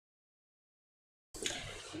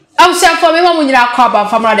I'm saying for me, when you are called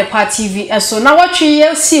from Adepa TV, so now what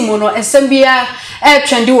you see, mono, SMBA,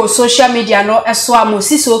 trendy or social media, no, as so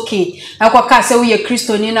is okay. I can say we a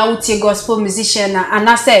Christian, now we gospel musician, and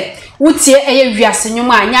I said, Utie a vias in your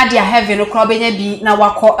mind, Yadia heaven or club in a be now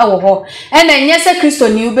walk or and then yes, a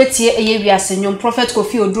Christian you betty a vias in your prophet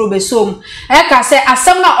Kofi or Drobe Som. I can say, as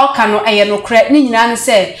some now Okano, a no credit, Nina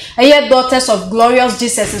said, a year daughters of glorious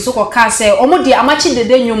Jesus and so can say, or more dear, amachi the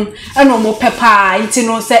denium, and no more pepper,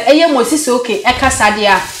 intino say, a year was okay, a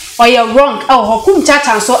casadia, or you're wrong, oh, Hokum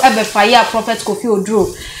Chatan so ever fire prophet Kofi or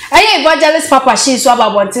Drew. Aye evangelist Papa Shee so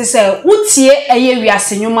about to say, Utie a year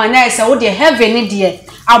vias in your man, I say, oh, dear heaven, dear.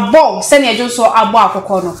 Abo send you so abo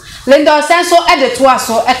akokono lendo senso ede to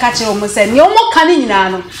aso e ka kire mo se ne omo kan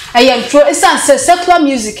nyina no eye ntro esan secular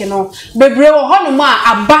music no bebre wo hono ma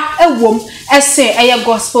aba ewom ese eye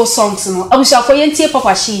gospel songs no abusha ko yentie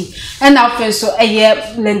Papa Shee and now friend so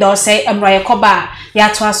eye lendo say emra ye koba ya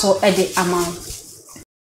to aso ede amount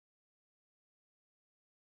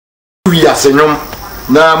we are senyom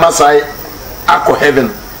na masai akọ heaven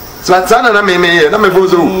so atana na me na me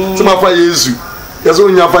bozo so ma fa Yesu yeso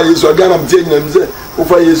nya fa Yesu aga na mtie nya mze o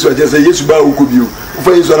fa Yesu aje se Yesu ba okobio o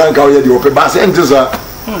fa Yesu ranka o ye de ope ba se ntisa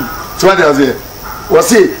so what does it was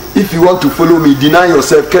say if you want to follow me deny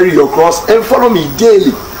yourself carry your cross and follow me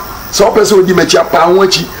daily so person odi mechi apa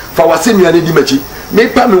anwachi fa wase nua ne di mechi me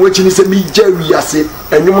pa me wachi ni se mi jawi ase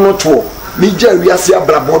enwom no to mi jawi ase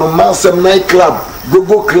abrabo no mansem night club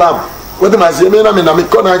go club. What am I saying? I mean, I'm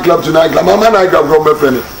a night club tonight. I'm a night club from my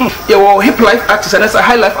friend. Yeah, well, hip life artist and that's a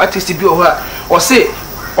high life artist to be or say,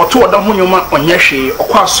 or two of them who you want on Yashi, or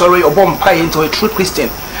quite sorry, or bomb pie into a true Christian.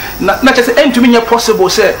 Not just end to me possible,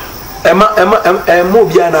 say, Emma,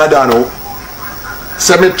 Mobiana Dano.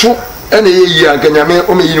 Semetru, and a year can you make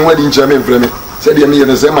only in wedding German for me? Said the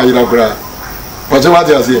American Sema Ira. What's what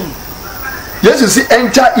I say? Yes, you see,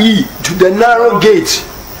 enter E to the narrow gate.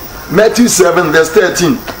 Matthew 7, verse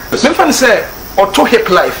 13. Memfan say auto hip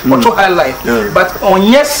life, auto high life, but on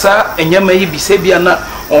yes sir, and you may be Sabiana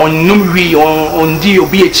on Numri on D O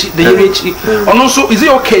B H the UH. And also is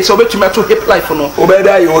it okay so bet you to hip life or no?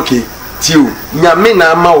 Obeda you okay. Tiu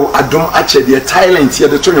Nyamena Mao Adom Ache the Thailand here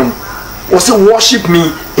the Tonyum. Also worship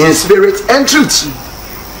me in spirit and truth.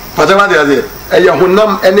 Whatever they are there. Eya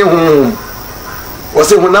honam any home.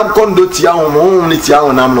 Was a honam condo tia home ni tia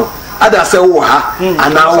honam no. Ada say wo ha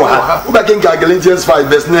ana wo ha wo ba ken Galatians 5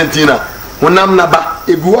 verse 19 na wonam na ba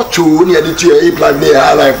ebu ocho ni ade tu e plan dey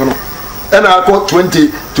high life no and I got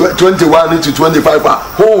 21 to 25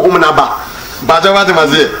 ho na ba but what am I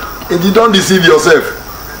say and you don't deceive yourself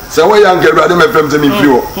say we young girl dey me fam say me free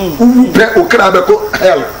wo pe o kra be ko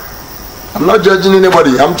hell. I'm not judging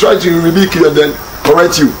anybody. I'm trying to rebuke you and then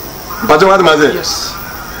correct you. But what am I say? Yes.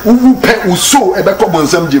 Who pet who so a better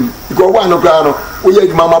bonsam Jim because one of Grano, we had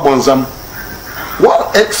Mama Bonsam.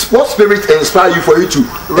 What spirit inspire you for you to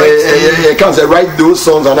write those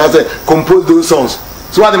songs and I say compose those songs?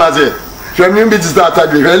 So what am I say? Remember to start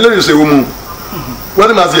at me. Hello, you say, woman. What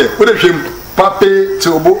am I say? What is him? Papi,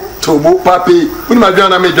 Tobo, Papi. When my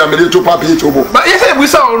grandma made a minute to Papi, Tobo. But yes, we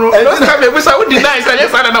saw, we saw, we deny,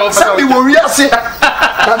 yes, I don't know. Something we are saying.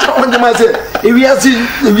 That's what I say. If we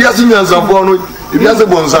are seeing us of one. If you have a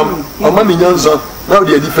bonsam, or Mammy Johnson, now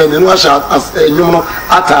they are defending Russia as a human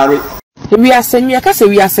Atari. We are saying, we are saying,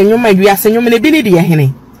 we are saying, many dear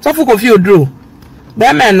Henny. So for you drew.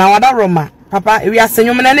 That man now at Roma, Papa, we are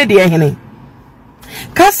saying, many dear Henny.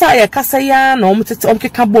 Casaya, Casaya, no, Uncle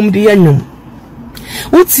Cabum de Yanum.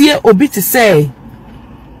 What's here obi to say?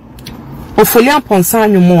 Ophelia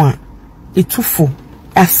Ponsan, you more. It's too full.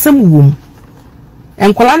 As some womb.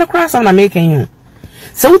 And Colana Cross on a making you.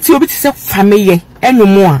 So what you be to say family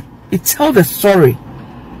anymore? It tell the story.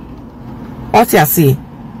 What you say?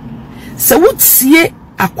 So what see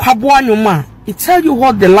a kwabwa nyuma? It tell you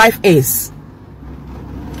what the life is.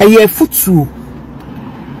 A year foot through.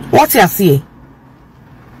 What you say?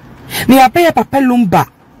 Ni abe papa lumba.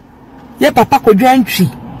 Ye papa kodwantwi.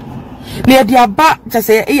 Ni ade aba just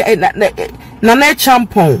say na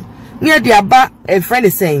champon. Ni ade aba a friend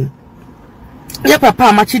is saying. Ye papa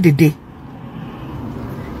amachi dede.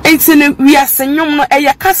 Enti we are senyom no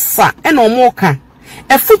eya kasa e no mo ka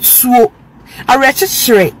e futuo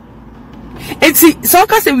arechichire enti so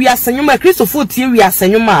ka se we are senyom a Christopher tie we are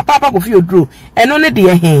senyom a papa Kofi oduro e no ne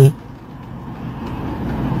de he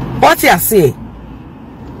what you say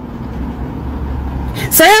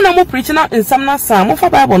say na mo preach na nsam na sam mo fa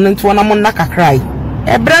bible no nto na mo na kakrai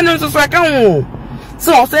e bra no so ka ho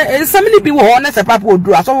so say nsam ni bi wo ho na se papa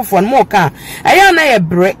oduro asofo no mo ka e ya na e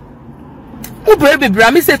bre o baby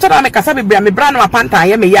bra me say to da me kasa be bra me bra na panta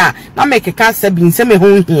ye me ya na me keka sa bi nse me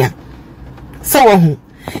ho hia so wo ho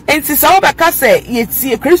enti sa obeka say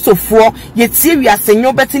yetie Christopher yetie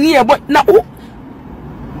wiasenyo betini ye na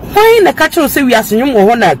why na catch you say wiasenyo mo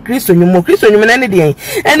ho na Christonyum na ne de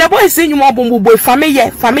and the boy say nyum obombo family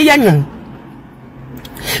nyum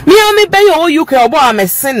me be your UK obo am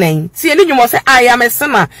sinning see any nyum say I am a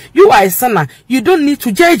sinner you are a sinner you don't need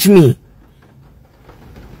to judge me.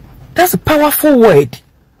 That's a powerful word.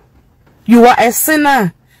 You are a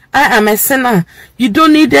sinner. I am a sinner. You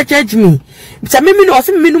don't need to judge me. What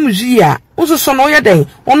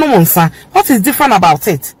is different about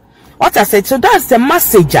it? What I said, so that's the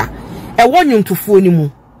messenger. I want you to fool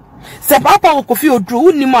you. Se papa ko fi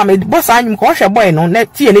odru ni ma me boss anyum ko hwe boy no na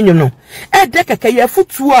tie ne nyum no e de keke ye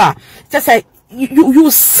futu a just say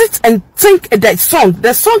you sit and think that song.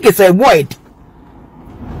 The song is a word.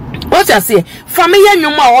 What I say, family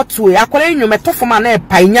nyum a otu e akore nyum etofo ma na e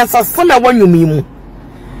pa nyansa so me wanyum mu.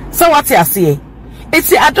 So what I say,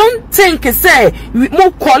 it's I don't think say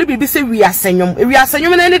mo call bibi say we are senyum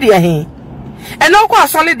na ne de he. And no kwa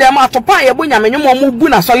solid dem atopa ye bunya menyum mo bu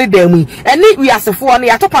na solid dem and we asefo no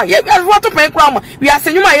atopa ye atopa kra we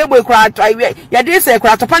asenyum a ye boy kra ye dey say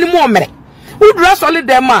kra atopa ni mo mere who dress solid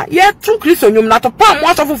dem a ye tu Christonyum na atopa mo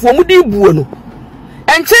asofo mo di buo no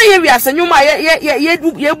enche ye we asenyum a ye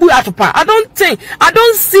bu atopa. I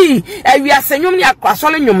don't see we asenyum ni akra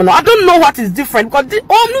solid nyum no. I don't know what is different because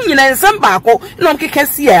all no nyina ensem baako no keke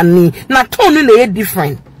si ani na tone no ye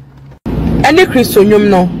different any Christonyum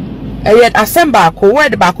no yet assemble ko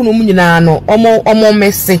word back no mu nyina no omo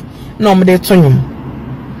messe no mo de tonyum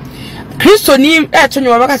Kristo ni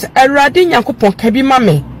tonyum baka se Awurade Nyankopon ka bi ma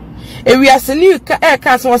me ewiase ni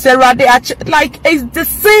ka so se Awurade like it's the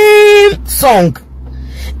same song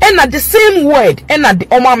and at the same word and at the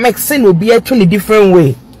omo mix no be a different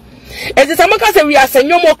way. It's the maka se wiase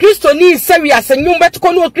nyom Kristo ni se wiase nyom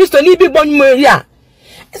betko no Kristo ni bi bonum ya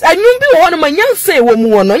anyum bi wo no manyanse wo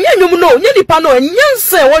mu no nyanyum no nyanipa no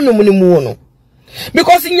nyanse wo nyum ni mu no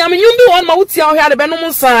because nyamenyum bi wo no ma wutia ho ade be no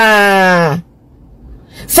nsa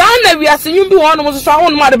na we as nyum bi wo no so ho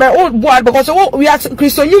no ma de be o board because we as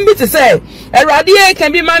Christonyum bi to say Awurade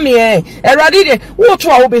can be mami Awurade de wo to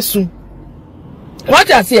a wo besu what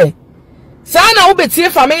I say na wo betie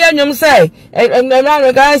family nyum say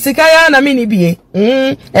guys sikaya na me ni bie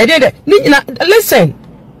listen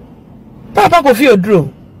Papa ko fi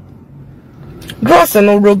odro dross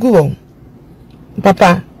no rogu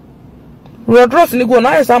papa ro dross ni go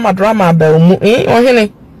na esa ma drama ba mu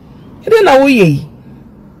ohene ide na wo yi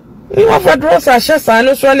wa fa dross a shesa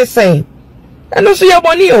no so ne say eno so ye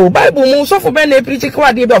boni o bible mu so fo be na preach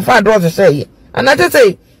kwa de be fa dross say anate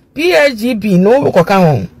say PHGP no ko ka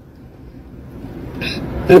ho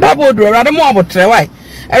Bible odro rade mo abotre why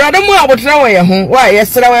rade mo abotre wo ye ho why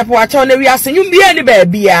yesra we po a che na wi asenyum bia ni ba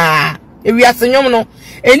bia ewiase nyom no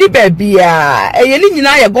eni babia eyeni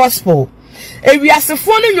nyina ye gospel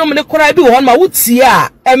ewiasefo ne nyom ne kora bi wo ma wutie a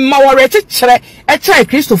emma wore kekere e chai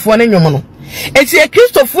Kristofo ne nyom no eti e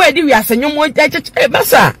Kristofo edi wiase nyom e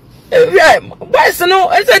basa boys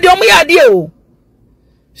no ese di omo ya de o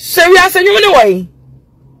se wiase nyom ne wai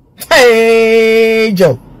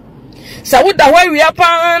jo sa wuda ho wi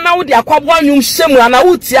apa na wudi akwabo anyum hyemu ana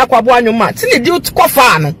wutie akwabo anyum ma ti ne di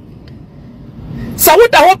utkofa no sa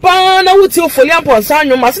wuda hopa na wuti ofoli amponsa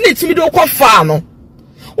anwoma se na timi de okofa no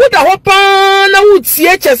wuda hopa na wuti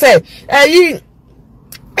eche se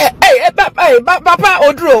papa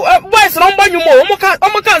odro boys no mba nwumo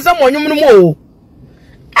omo ka nza mo nwum no mo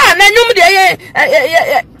na nwum de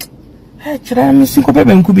chira mi sin ko pe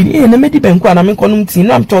benku bi na medi benku ana me konum ti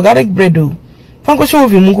no am to garlic bread o fanko show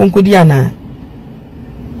vi mu konko di ana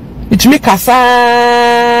itumi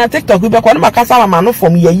kasa TikTok bi ko na makasa mama no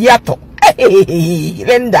from ye ato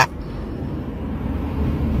Renda.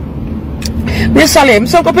 Misalem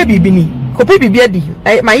so ko pe bibi ni. Ko pe bibi adi.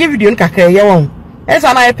 My video nkakra ye won.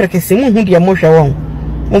 Esa na ye prekese mu hu de mo hwe won.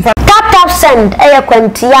 Tap send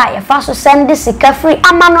kwantia ye fa so send sika free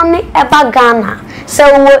amano ni eba Ghana. Se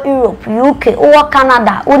wo Europe, UK, wo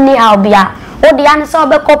Canada, uni how bia. O di an so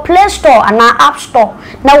be ko Play Store and App Store.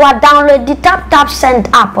 Na wa download the tap send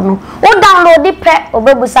app no. O download the pre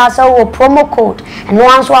obebusa so wo promo code. And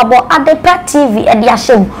once wa bo Adepa TV e dia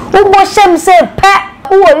shem. O bo shem say pe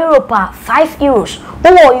wo Europe €5.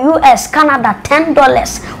 Wo US Canada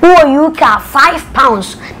 $10. Wo UK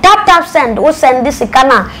 £5. Tap send o send this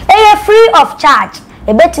kana. E free of charge.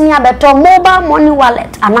 E betini abeto mobile money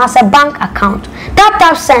wallet and as a bank account.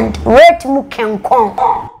 Tap send rate mu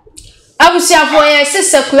kenkon. Abusia for ye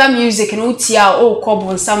secular music no tia o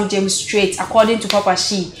kobo Sam James straight according to Papa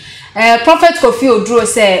Shee. Prophet Kofi Oduro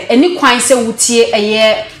say any kwan say wutie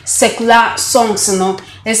eye secular songs no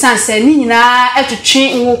esan se ni nyina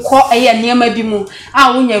etwetwe wo kɔ eye niam bi mu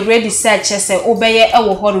a wo nya ready search se obeye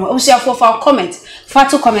ewo ho no obusuafo fa comment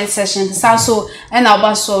fatu comment section sa so na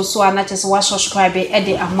oba so ana chese wa subscribe e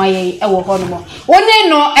de amaye ewo ho no woni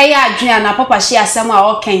no eye adwen na papa Shee asem a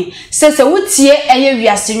oken se wotie eye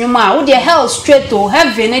wiase nwuma a wo de hell straight to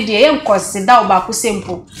heaven e de ye nkosida oba ko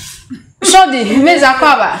sempo Shodi meza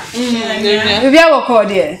kwaba bibia wo ko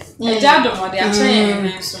de Addo mo de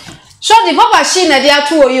achen so Shodi papa Shee na de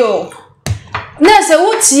ato oyo na se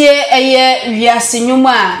wotie eye wiase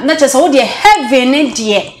nwuma a na chese wo de heaven e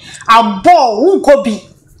de abo wo bi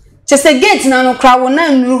chese gate na no kra wo na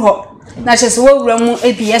nru ho na chese wo wura mu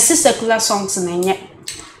ebi ese secular songs na nye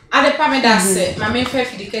Adepa me da se ma me fa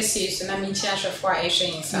fidikasi so na me nchi ahwefo a ehwe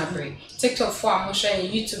yin sabre TikTok fo a mo hwe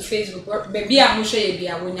YouTube Facebook baby a mo hwe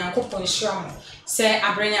bia wo nyankopon hira mo se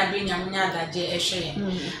abrenya nya adaje ehwe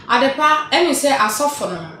yin Adepa emi se asofo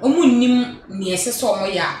no omu nnim ne ese so mo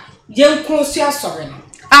ya yenkro so asore no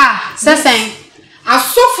sesen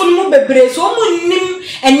asofo no bebre so omu nnim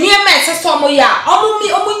eniema ese so mo ya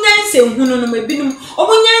omu nyanse hunu no mebinum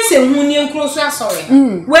omu nyanse hunu ne yenkro so asore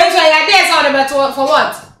we so ya dey so Adepa for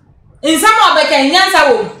what in some of the nyansa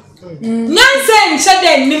wo nyansa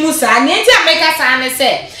nchede nimu sa na enti ameka sa ne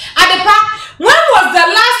se Adepa when was the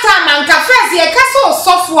last time anka first ye kaso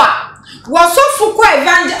sofo a wo sofo ko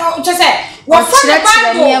evangel che se wo fo the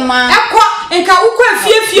bible ekwa nka ukọ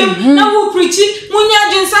afiefie na wo preachi munya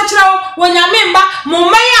dwinsa kire wo nyamemba mo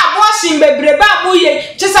meya abortion bebreba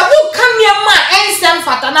aboye che se wo ka niema ensem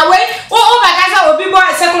fata na we o bagasa obi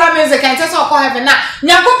boy secular music and tell ko heaven na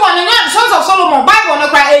nyakopon nya Sons of Solomon bible no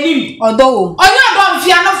kra enim odo onye odo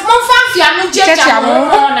mfia no mfia no checha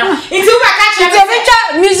mo na nti wo ka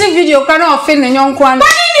che music video kan of film nyonko an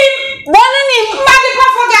bonini Adepa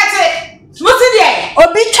forget it what dey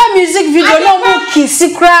obi cha music video no mo kisi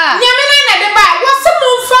kra nyame na Adepa wo se mo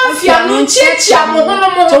mfia no checha mo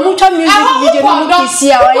no to mo cha music video no mo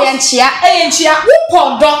kisi a oye nchia wo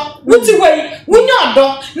podo wuti wei wunya odo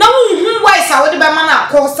na wo hu voice a wo de be ma na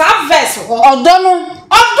ko sa verse ho odo no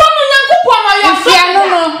nyankopon no yo fia no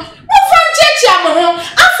no wo fan checha mo ho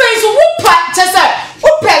afenso wo pa chese wo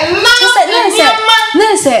pe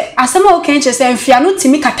Nese asema oken chese mfia no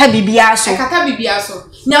timi kata bibia so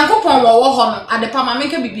nyankopon wo ho no Adepa ma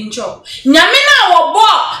menka bibi ncho nyame na wo bo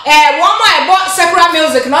wo mo secular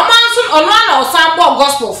music no man so ono na osan bo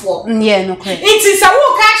gospel for no kre nti sa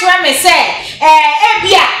wo ka kire me se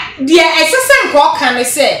ebia de esese nko ka me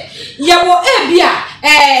se ye wo ebia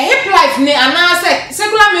hip life ne ana se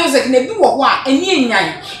secular music ne bi wo ho a eni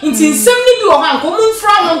enyan nti nsem ni bi wo ho anko mu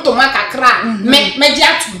mfra ho ntoma kakra me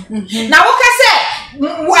atu na wo ka se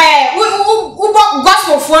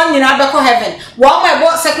gospel for nyina be ko heaven wo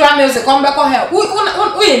mo secular music on be ko hell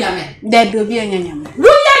wo ye nyame de bi obi anyanyam wo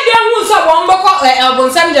ya de hu so wo be ko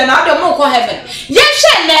albonsam je na de mo ko heaven ye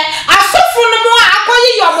hwe ne asofo no mo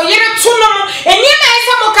akoyi yo mo yere tu no mo eni na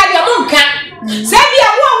ese mo ka de mo nka se bia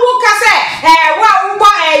wo ka se wo bo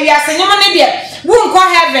wiase nyemo ne de wo nko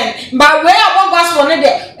heaven ba we abo gospel ne de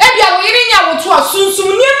e bia wo yere nya wo to asunsum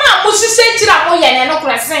niema mo sise kira mo ye ne no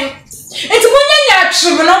krasen enti mo nya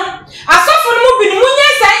twem no asofo no mo bi no mo nya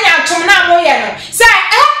sa nya twem na mo ye no se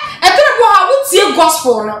etere bo ha wo tie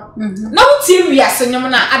gospel no na wo tie wiase nyemo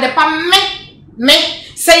na Adepa me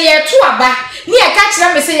se ye to aba ni e ka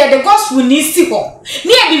kira me se ye the gospel ni si ho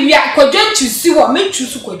ni e bi wia kodwantwi si ho me twu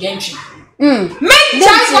su kodwantwi make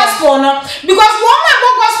that gospel no because one man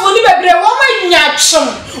gospel ni bebre one man nya twem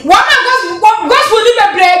one man gospel ni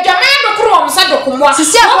bebre dwama no kro om sa dokomwa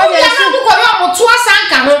sisi akwa ya no ko yo mo to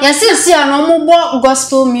asanka ho ya sisi ano mo bo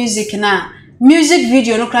gospel music na music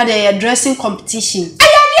video no kra dey dressing competition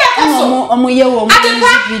omo ye wo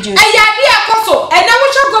music video ayade akoso and na wo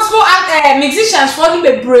gospel musicians for ni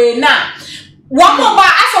bebre na one mo ba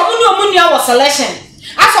aso mo ni omunia wo selection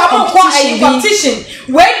aso mo ko competition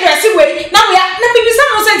we dress we na we na bibi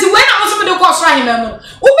some sense we na mo so de ko so ahema mu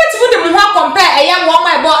ubetifu de mo ho compare eya wo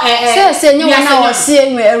ma ebo se nye na wo se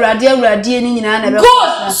enwe awurade ni nyina na be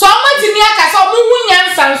good so matini aka so mo hu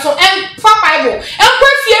nyansa so en fa bible en kwa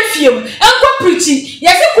fiefiem en kwa preach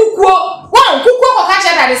yesi kukuo ko ka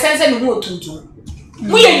che da de sense ni hu otuntum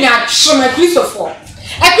mu ye nya twema Christopher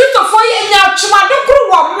ye nya twema dokuru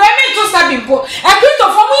wo me to sabimpo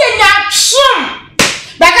Christopher mu ye nya twem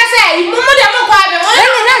because you mama dey mo kwa be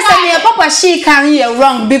na say me papa Shee can you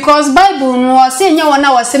wrong because bible no say nya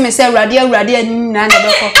wona wo say me say awurade ni na be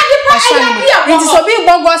ko it is obi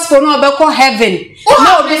bo gospel no be ko heaven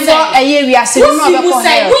na obi bo eye wiase no be ko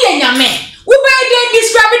hell wo ye nyame wo be dey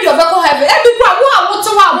describe the be ko heaven e bi kwa wo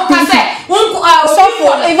to wa wo ka say so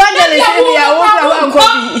for evangelist be ya wo kwa ko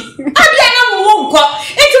bi abia na wo nko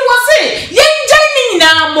it was say ye njai ni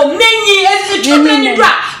nyina mom nenyi etwemne ni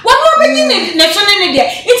bra wonu obenyi ne so ne de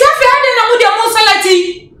it afi ade na mu de mo salati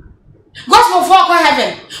gospel for ko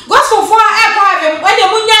heaven gospel for e ko heaven when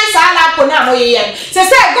mu nyan sa ala ko na mo yeye se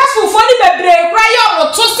gospel for ni bebre kura ye mo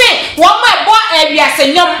to se won ma bo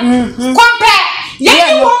awiase nyom compare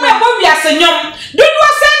ye won ma bo awiase nyom dudu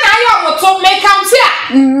se na ye mo to make count here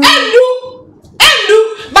endu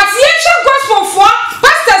but ye gospel for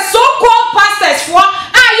pastors so called pastors for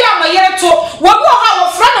aye mo yere to wo bo ha wo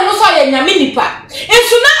fra no so ye nyame nipa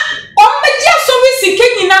ensu na ombeje so wi sike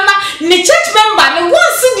nyina na ni church member ni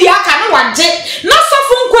wonsi di aka no waje na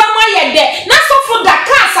sofo nkwama ye de na sofo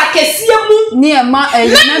dakasa kesie mu ni e ma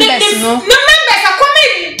members no no members akome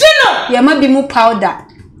dino ye ma bi mu powder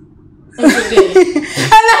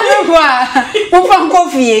ala mo fa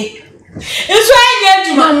nkofie Eso anya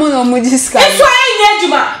aduma mo no mo diska eso anya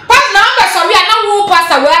aduma pa na amba so wi na wo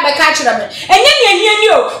pastor we abeka kire me enye ni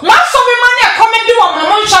o mo so be ma na comedy wo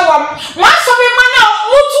mo ncha wo mo so be ma na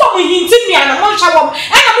mutu wo hinti nia na mo ncha wo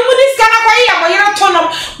na mo diska na kwa ya mo yere to no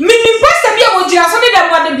mini pastor bi a wo gira so ne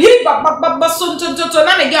da mo de bi ba so to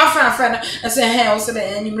na me girlfriend friend I say hey o se be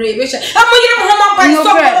enimre be she mo yere mo ma pa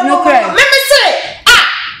so me say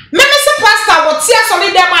Meme se pastor what tia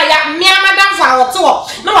solid dem aya me madam fa what wo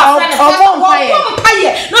no my friend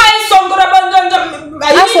paye no I songora bandon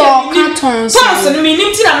cartons no me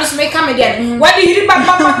nim ti na me so me come there what the hiri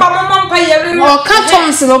papa mom paye o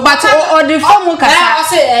cartons no but o the form kasa I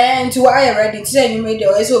say into I ready say you made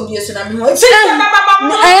the so be so na me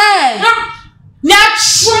nya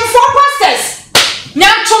chum for pastors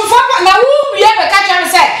nya chum for na wo bia be ka twa me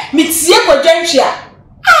say me tie ko dwantwia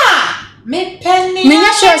me penny me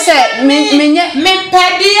nya sure say me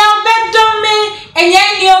pedi obedome enye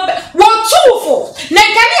ni obe wo tufo na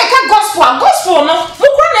kan ye ka gospel no mo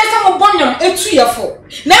kwa na esa mo bonyom etuyefo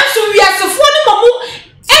na so wiasefo ni mo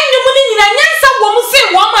enyum ni nyina nyansa wo mo se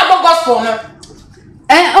wo ma bo gospel no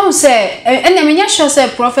o say ene me nya sure say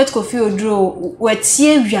prophet Kofi Oduro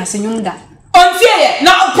watie wiase nyum da ontie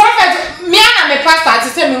na prophet me ana me pastor ati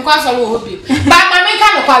say me nkwa so wo hobi ba ma me ka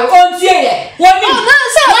no kwa ontie ye woni no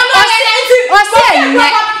say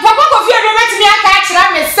papa Kofi Oduro met me aka akira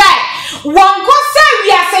me say won go say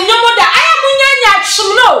we are say nyomo da aya munya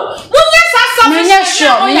chumno munya sasa me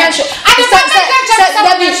sure Adepa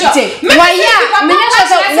me nya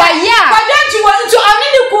sure waya kwajanti wo ntu ani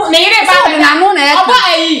ni ku na yire ba na no na oba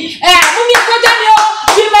ayi munya kwajani o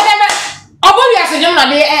bi medeme obo we are say nyomo na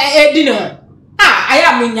de edi ne ho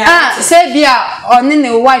aya munya say bia oni ne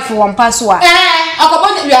wife won pass wa okobo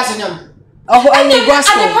we are say nyomo any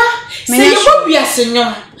gospel me nya sure we are say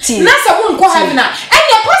nyomo na se won ko heaven na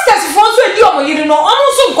any pastors for so edi omo yire no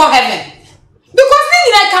omo so nko heaven because ni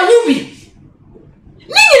nyina ka hu bi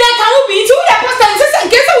nti we are pastors say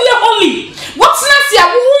nke say we are holy what na sia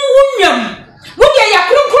wunyam wo dia ya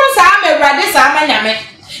kronkron sa ma awrade sa ma nyame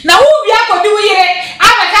na wo wi akodi wo yire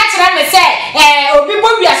abaka kira me say obi bo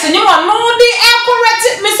wi ase nyimo no de correct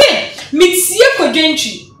me say mitie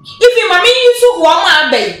kodwentwi if mama yusu wo ma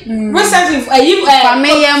abai recently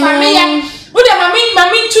family wo de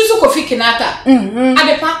mama chusu Kofi Kinata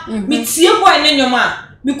Adepa mitie boy ne nyoma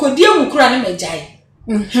mi kodie wukura ne majai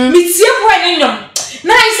mitie boy ne nyom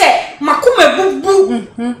na I say makuma bubu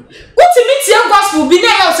what mitie gospel bi na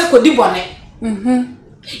ya se kodi bone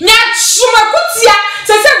nya chuma kutia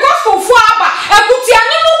se gospel fu aba akutia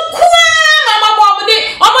ne no kwa na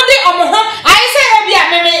omode omo ho I say e bia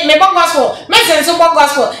me gospel me sense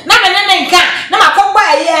gospel na me ne nka na makogba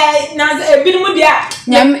na ebinum dia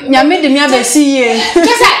nyame de mi abesi ye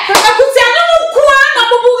kese akutia ne no kwa na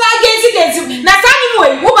mobuga against na sani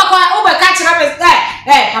mo wo ba ka kira me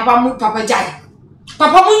papa jai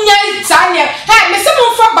papa munya tsanya me se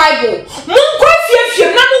mo fa bible mo ko fie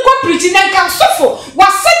na mo ko preach na nka sofo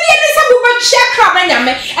wasede ne se mo ba chekra na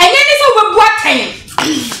nyame enye ne se wo bu atan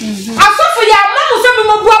asofo ya ma mo se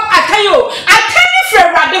mo bu atan yo atan ni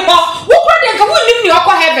frewrade ho wo ko de nka wo nim ni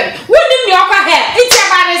okọ heaven wo nim ni okọ hell iti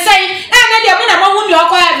ba ne sei na de mo na mo hu ni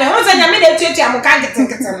okọ heaven wo se nyame de tuatu amuka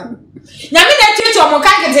nketenkete no nyame de tuatu amuka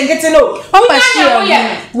nketenkete no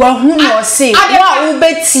wa hu no se wa wo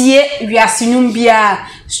betie wiase nyum bia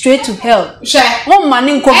straight to hell wo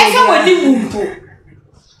mane nko be esa woni mumpo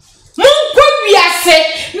munko wiase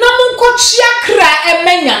na munko chiakra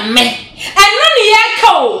emenyame eno ne ye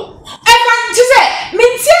ka o eba ntise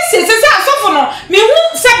mentie se asofo no me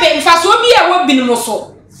hu se be mfaso bi a wo binimo so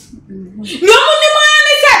nyomo ni ma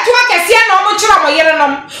ne se to akese na omo kira mo yere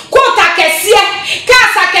nom kota kese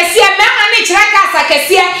kasa kese me ma ne kira kasa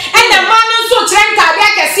kese ena ma ne so kira nta bia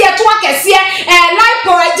kese to akese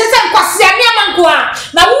lipo jese nkwase ne amanko a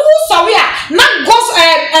na wo so we a na gos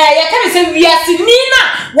ya ka me se wiase ni na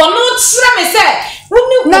wono kira me se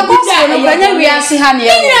asofo no kanya wiase ha ne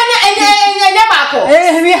enya baako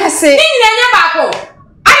wiase enya baako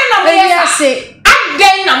ai na mo yesa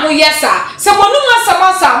aden na mo yesa se mo numa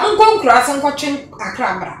samasa mo nkonkura se nkotwe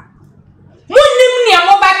akrabra munim ne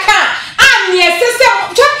mo baka a ne sese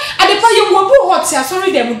Adepa yewo bu hot ya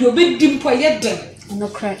sorry dem de obedi mpo ye dem no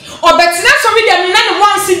cry obetina sorry dem na ne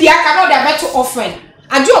wansi di aka na o da beto offering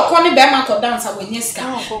ade okọ ne be ma ko dance awenye ska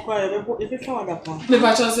me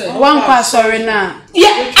ba cho say one kwa sorry na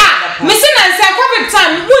me say na say covid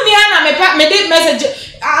time muni ha na me de message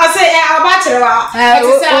I say about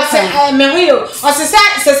it me hu o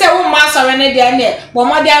say wo ma sorry ne de ne bo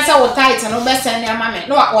mo de answer wo tight no be send na ma me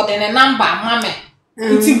no wo de ne number ma me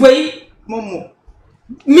nti gwe momo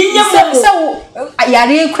minya momo so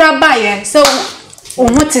yare kura ba ye so o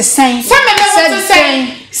mo te san se me mo te san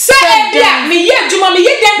se bia me ye djuma me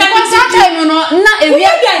ye den na because that time no na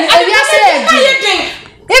ewia say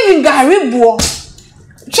even garibuo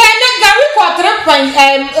China gari kwa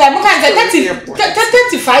 3 mo kan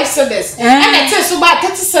 35 cedis and it is about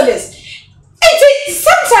 30 cedis. It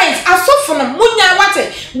sometimes asofo no munya wate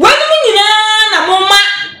when munyina na moma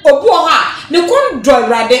obu ha ne kon do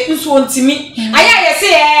rade nso ontimi aya ye se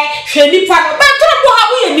hwe nipa no ba tro bo ha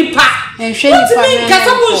wo ye nipa hwe nipa ka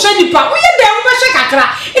so mo hwe nipa wo ye dem ba hwe kakra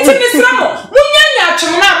iti misra mo munya nya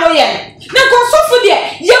atwem na mo ye na ko sofo de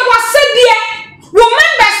ye wase de wo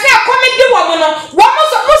members na comedy wo mo no wo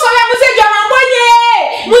mo so ya mo se jama bonye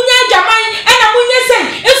munya jama na munya sen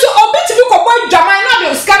eso obitimi ko bo jama na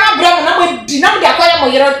de scanner brand na mo di na mo de akoya mo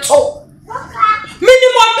yere to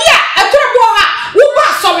minimum bia etrobo ha wo ba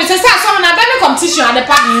sorry se sa na be competition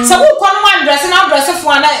Adepa se wo ko no one dress na dress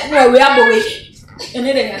fo na we abowe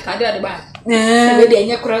ene de nya kade Adepa we de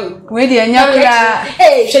nya kura we de nya kura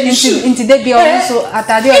inti de bia so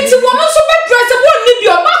atade o inti wo mo so be dress wo ni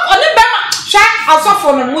bia o ba oni be ma sha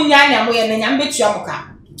asofo no munya nya mo ye na nya betua mo ka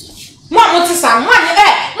mo ti sa mo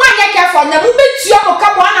anya ke fo na mo betua mo ka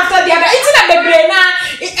mo na after the other inti na bebre na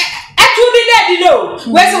etu bi de di no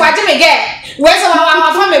we se waje me get we se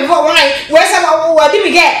wa fa me vo why we se wa di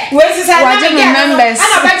me get we se sa waje me members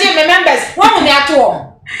ana baje me members wo mo ni ato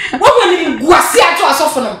wo ni guasi ato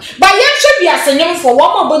asofo no ba ye hwe bi asenyem fo wo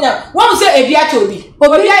mo bonya wo mo se ebi ato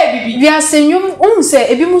obi a ebibi bi asenyum o se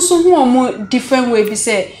ebi mu so hu o mo different way bi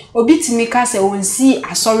se obi timi ka se onsi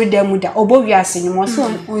asori dem da obo wi asenyum o se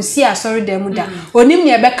onsi asori dem da onim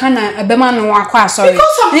ne ebe kana ebe ma no akwa asori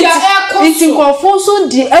nti nkofo so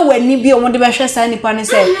di ewani bi o mo de be hwe sa nipa ne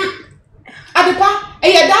se Adepa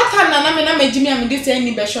eye that time na me na magimi am de say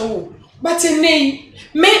ni be hwe wo but nei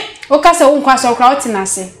me o ka se wo nkwa asori kra o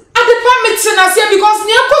tinase Adepa me tinase because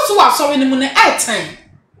ne akoso asori ni mu na time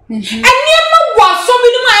anye ma wa so bi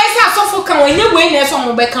ni ma esa asofo kan anye we na eso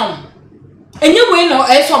mo be kan anye we na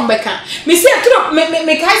eso mo be kan me say tro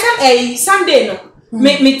me kai sam Sunday no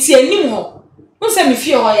me tie anim ho wo se me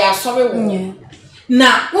fie ho ya asori wo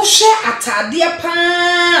na wo hwe atade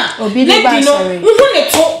pa obi ni ba sorry wo ne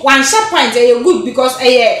to one sharp point good because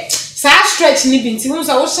sa stretch ni binti wo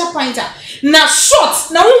so wo sharp point na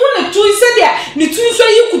short na wo ne to ise dia ni to so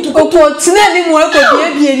yi kutukutu o tina ni mo ko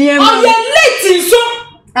bie ni em o ye late so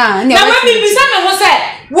na when me bisa me ho say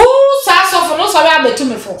wo sa sofo no sorry abetu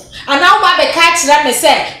me fo ana wo ba be ka kira me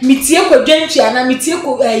say mitie ko dwantwi ana mitie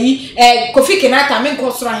ko Kofi Kenata me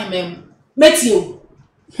nko soro ahemem metie o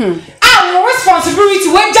our responsibility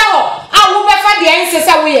we jaho awu be fa de ense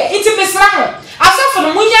say we ye iti mesra mo asofo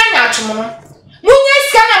no munya nya atwom no munya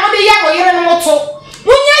ska na mo de ya wo yere no moto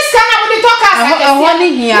munya ska na mo de toka asa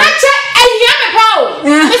na che ehia me pa o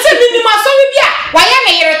me se bi ni ma so bi a wa ye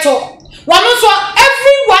me yere to one so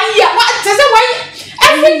every 1 year what say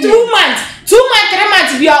every 2 months 3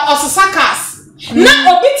 months be osakas na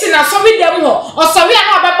obiti na so bi dem ho osori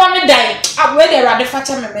na obebo me dan abwe de rade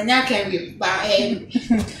facha me menya kan wi ba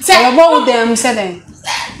say obebo dem say dem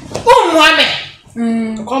muame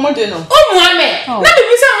come de no muame na bi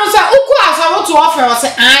bisa mo say uko asa wo to offer o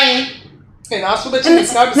say ai na so be chi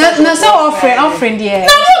scab na say offering there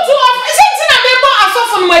na wo to offer say ti na be bo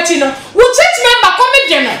asofo no machi no wo church member come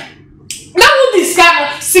de no na wo discard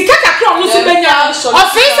sika kakra no so benya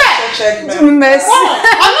officer merci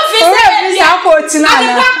ono officer ya ko tina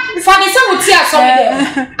na fa de say wo ti asori dem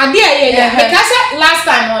ade aye because last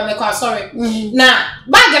time we me sorry na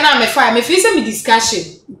bag na me fa me fi say me discussion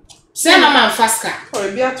say na man faska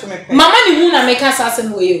mama ni hu na me ka sa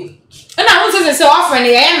asem we yo na hu say offer na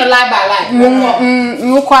ye no lie by lie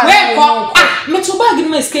mo kwa me to bag ni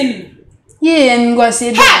me scan ye ngo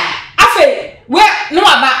se do afa we no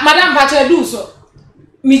aba madam pacha do so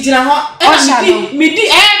mi jina ho mi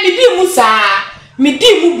di mu sa mi di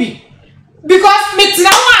mu bi because me tina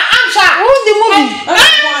ho am sha who di mu bi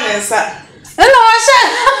one ensa no wa sha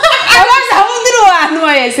was a hundred no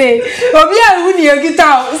I say. Obia who you get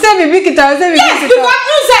out. Say me get out. Say me get out.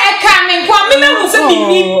 Because I coming. Kwa me me say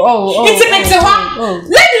me. It's a next one.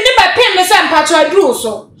 Let me by pay me some patro do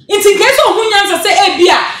so. It's in case of who answer say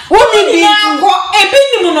ebia. Who be ebi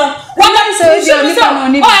ni no. What am say ebia no.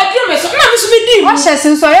 Oh, I promise. Na me so me di. What she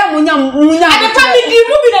since so ya munya. Adepa me di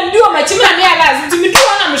mu bi na do ma chimi na me ala. It's me do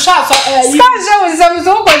na me sha so. Scan show with some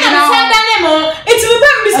so go now. It's me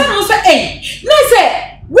back me say eh. No say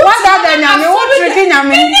what that nyame what tricky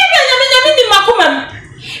nyame. Nyame ni makoma.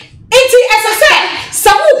 Enti ese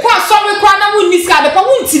say wo kwa so we kwa na wo niska Adepa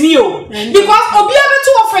wo ntimi o. Because obi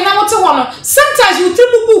abeto offer na wote ho no. Sometimes you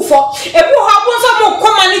tell me for ebu ha bo so mo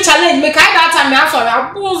come ni challenge me kai that time me afọ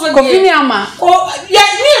abo so Kofi ni ama. Oh ya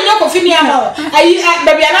ni no Kofi ni ama. Ayi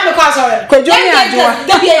baby na me kwa sorry. Kojo ni ajoa.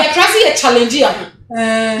 Baby ya trust ya challenge ya.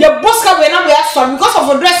 Your boss ka we na we sorry because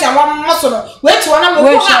of address and one muscle no. We to na me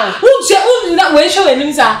ko ha. Who na we show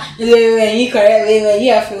enim sa. We kare we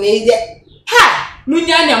here for we there. Ha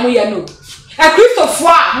munya na mo ya no. A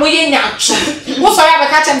Christopher moye nyacho wo so ya be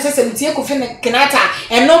ka chem se mtie Kofi ne kenata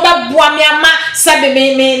eno ba boa me ama se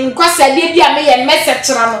be me nkwasa de bia me ye message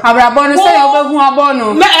kira no abrabo no se ya obehu abo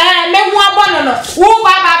no me hu abo no wo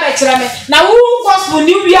ba be kira me na wo gospel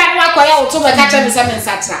ni bia no akoya wo to be ka chem se me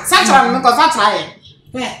satra me ko satra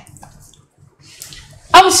ye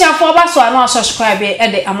abusiafo ba so ana subscribe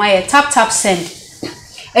e de amaye tap send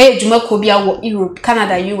Juma Kobia wo Europe,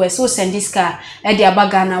 Canada, US, so send this car at the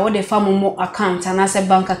Abagana, what the farm account and as a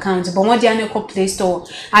bank account, but what the Play Store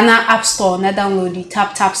and App Store, na download the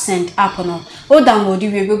tap send app no. Or download the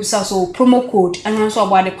website so promo code and also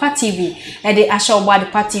about the Part TV at the Asha about the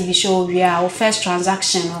Part TV show via our first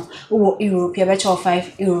transaction or Europe, you bet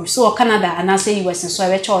 €5. So Canada and I say US and so I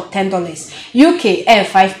bet $10. UK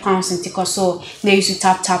 £5 in ticket so they use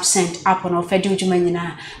tap send app no Federal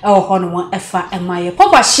Jumanina or Hono Efa and my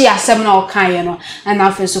Papa Shee asem na okan no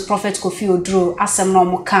na afi so Prophet Kofi Oduro asem na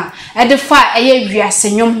omoka e de fa eye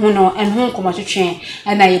wiase nwom ho no en ho nkomatwetwe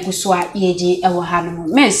na yeguso a yeji e wo ha no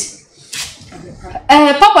miss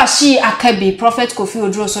Papa Shee akabi Prophet Kofi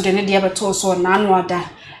Oduro so de ne de beto so na anu ada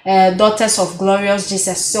Daughters of Glorious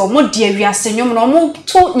Jesus so mo de wiase nwom no mo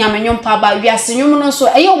to nyamenwom pa ba wiase nwom no so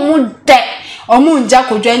eye mo de omunja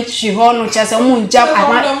kodwan chi ho no chese omunja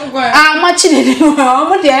amachi de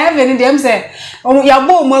omu de heaven dem say ya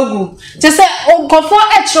bo magu chese ogofo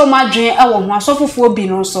etro madwen e wo ho asofofo obi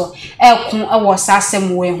no so ekun e wo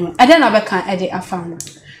sasem we ho ade na be kan ade afam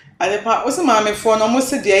Adepa o se maame fo no mo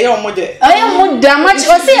se de ye omo de mo da amachi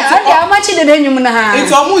o se ade amachi de nyum na ha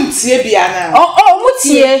enti omo ntie bia na o mo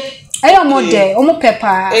tie ayo mo de omo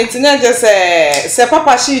pepa enti na je se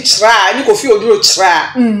Papa Shee chira ni Kofi Oduro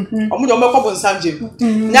chira omo de omo ko bon samjem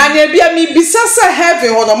na na bia mi bisa se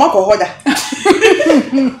heaven ho no mako hoda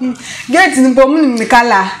get ni bomu ni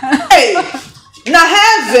kala hey na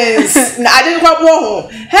heavens na ade kwa bo ho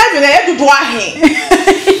heaven e dudu ahe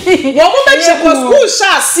wo mo be che ko school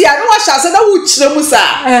sha si a no wa sha se da wo chire mu sa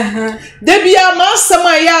de bia ma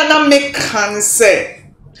sama ya na me kan se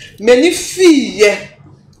many fiye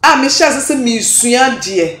a me sha se me sua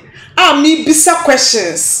de a me bisa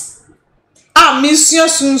questions a me sua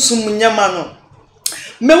sunsum nyama no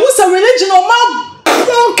me hu sa religion o ma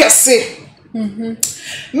pon kese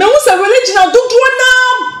me hu sa religion do na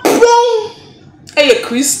pon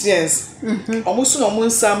Christians almost no mun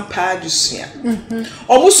sam pa dusua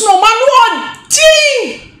almost no man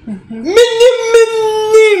odi minim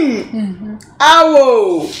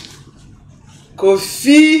awo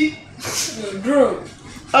Kofi Oduro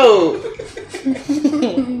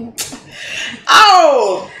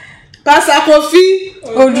Pastor Kofi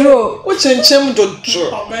Oduro o chenchem dodo tie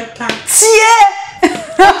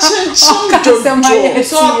chenchem dodo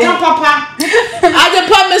so kan papa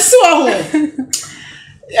Adepa mesi wa ho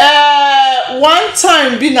one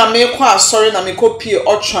time bi na me kwa sorry na me copy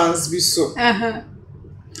or trans bi so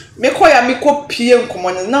me kwa ya me copy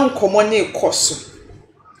nkomo na nkomo na ekoso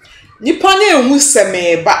nipa na ehu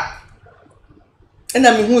semeba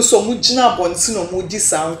na me hu so mu gina bonti no mu di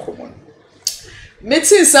sa nkomo me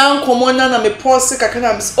tin sa nkomo na me pause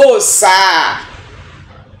kakana na me oh sa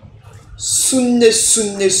sunne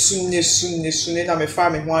na me fa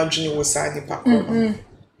me ho adwene wo sa nipa ko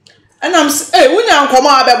and I'm say wunya nkomo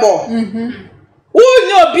abebo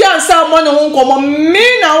wunya obi ansa mo ne ho nkomo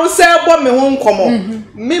me na wo say bo me ho nkomo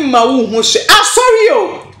me ma wo hu hwe asori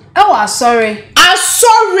o asori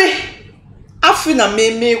afi na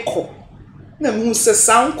me ko na me hu se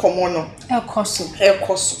sa nkomo no ekoso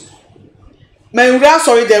me nri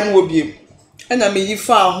asori dem wo biem na me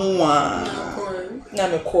yifa ho wa na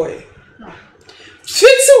me koe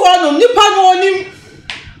fiti wonu nipa no onim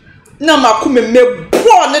na makume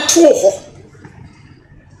mebo ne to ho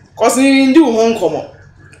cause ni ndi ho nkomo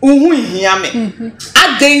uhu hia me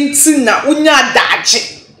adenti na unya daje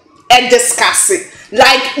and discuss it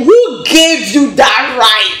like who gave you that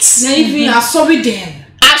right na even asori them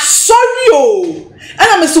asori o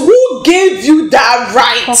and I'm say who gave you that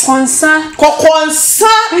right kokonsa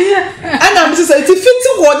and I'm say it fit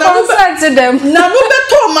go na no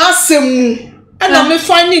beto ma asem and I'm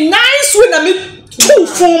finding nice when I'm too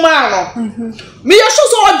full man me ya so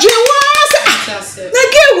ojewa na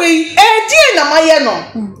gewe die na maye no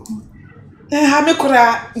ha me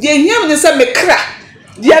kura de hiam ne se me kra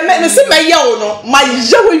de me se me ye wo no ma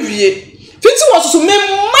ye wo wie fiti wo so me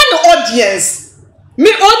man audience me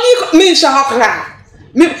oni me sha hakra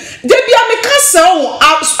me de bia me kasa wo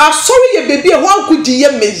asori ye bebi e ho agudi ye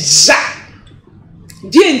meja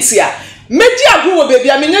die ntia me di agwo wo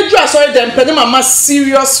bebi me nyadu asori dem pede mama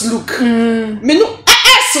serious look me no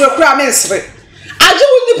esre kura me esre aje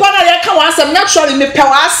wo nipa na ye ka wa asem naturally me pe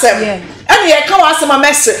wa asem and ye ka wa asem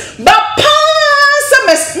amese ba pa se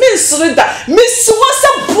me srida me si wa se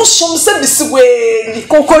bushom se bisiwe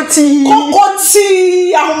kokoti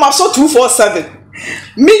ahoma so 247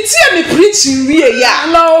 me tie me preaching wie ya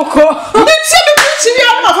no ko me tie me preaching wie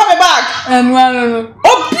ma fa me bag no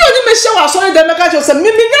obi oni me she wa so de me ka jo se me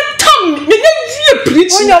nya tam me nya wie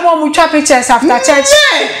preaching onya mo mu twa pictures after church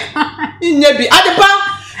nya bi Adepa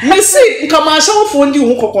me si nkama sha wo fo ndi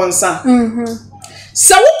hu kokonsa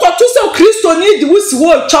se wo koto se Kristo ni di wo si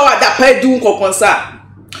wo twa Adepa di hu kokonsa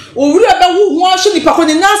owura be hu ho so nipa ko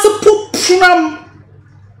ni nase popram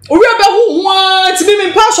owura be hu ho ti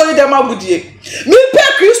mi pa so de magudie mi pe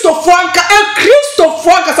Kristo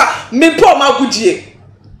franka sa mi pa magudie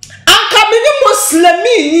anka me ni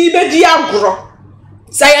muslimi ni be di agro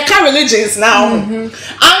say ya ka religions now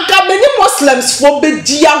anka me ni muslims fo be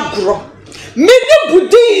di agro me ni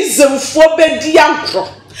buddhism fo be di agro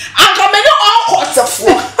anka me ni occults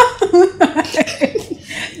fo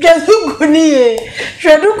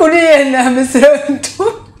Shedu kuniye na misentu.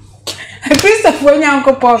 Christopher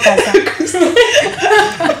nyanko poka sa.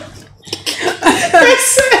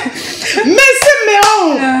 Mese me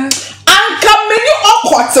on. Anka meni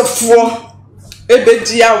okwatefo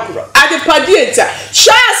ebedi agro. Adepa dieta.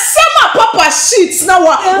 Sha sama papa sheets na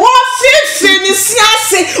wa fifi ni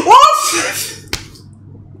siase.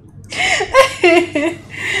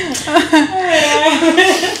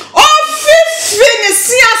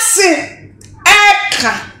 Finisi ase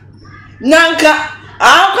eka nanka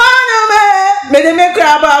akwana me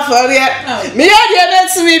kraba for ye me ya de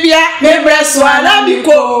betimi bia me breso ana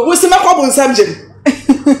biko wosima kwabo nsamjem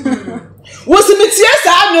wosimi tie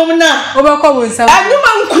sa anum na obekwabo nsam anum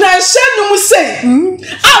ankuna hye num sei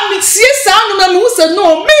amitie sa anum na me wo se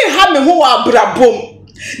no me ha me ho abrabom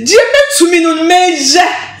die metumi no meje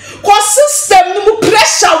ko system no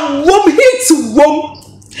pressure wom hit wom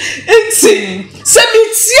enti se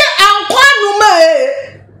mitie ankwanu ma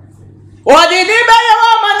odi ni ba ya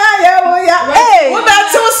wa mana ya wo ya wo ba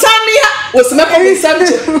tu samia wo se meko mi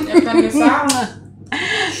samje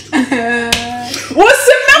wo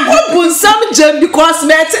se meko bu samje because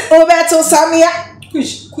met o ba tu samia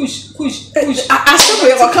kush aso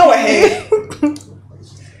ye ko ka wa he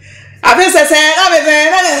Avec ça c'est je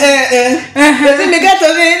me gâte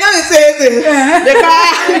non c'est de ka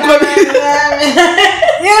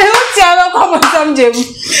ye hu ti alo ko mo samjem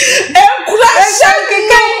encourage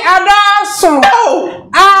adoso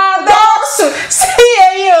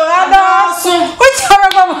see you adoso hu ti alo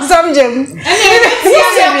ko mo samjem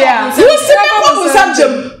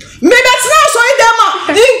me betina so idema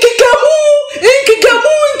inkikamu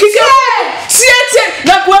siete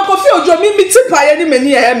na kwa kofi ojo mi tipa ye ni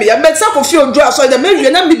meni ya me ya betina kofi ojo aso idema me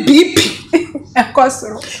na me BP cause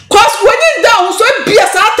when is down so bia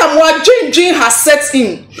sa atamu adwendwen has set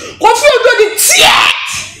in kofi ojo di tie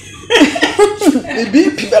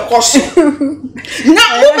BP be koso na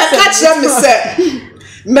mo be ka kire me se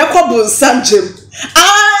me ko bu samjem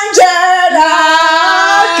Angela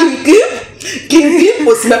Kingi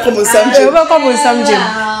was me come samjem we come samjem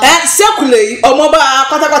sekule omoba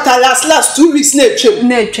kwata last 2 weeks na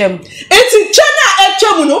etwem enti chana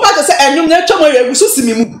etwem no ba to say enum na etwem we gusu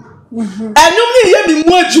simimu enum ni ye mi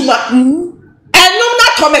mu adwuma enum na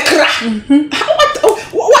to me kra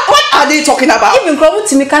what are they talking about even kwa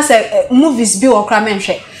mutimi ka say movies bi wo kra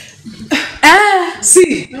menhwe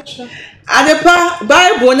see Adepa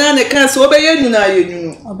Bible na ne kan so obeye nu na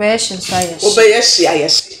yenu obeye hia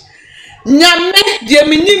nyame de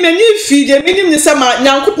meni fi de meni ni sama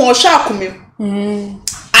nyankopon hwa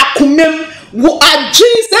akomem wo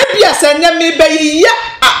adwen se bia se ne me be ye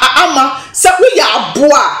ama se wo ya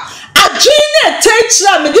aboa adwene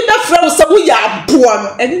teachra me di be fra wo se wo ya aboa no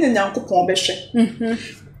eni ne nyankopon be hwe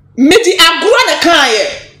me di agora na kan ye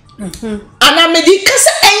ana me di kase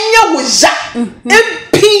enya wo ja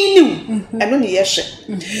empinu eno ne ye hwe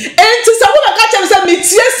enti se wo ka chem se me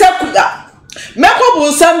tie sekuda me ko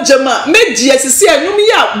bu sam jema me di asisi anum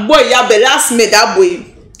ya boy ya be last me da boy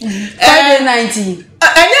Friday 90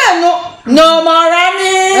 no more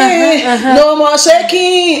running no more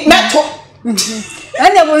shaking meto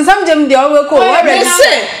and you want some gem the over call. I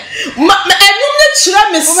say, I don't let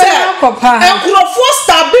say, and Kurofo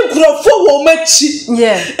star big Kurofo woman cheat.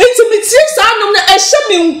 Yeah, it's a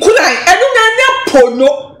shame in Kurai, and don't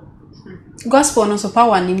know gospel no so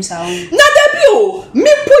power names are on. Not that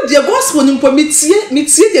me put the gospel in Pomitia,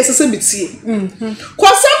 Mitia, yes, a Mitia.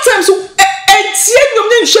 Because sometimes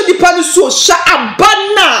you should be part of so sha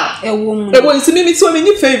abana. A woman, it was me so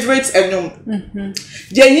many favorites and no.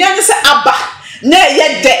 The young say abba. Na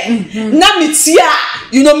ye de na mitia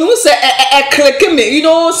you know me say click me you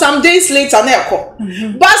know some days later na ekọ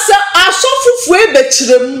but say asofufu e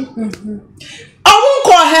betchirem awon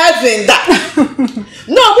ko heaven that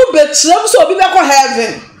no mo betchirem so obi be ko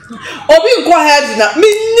heaven obi ko heaven na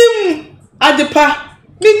minim adepa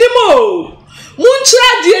minim o munchira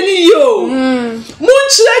de ni yo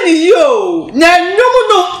munchira ni yo na nwom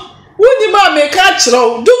no woni ma me ka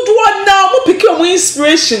chiro do na mo pick your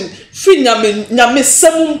inspiration free nyame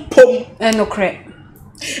samum pom no cre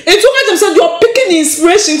it took them say you're picking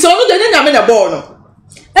inspiration so no dey nyame na born no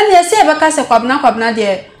and yes e be ka se kwabna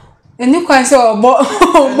de eni kwan se obo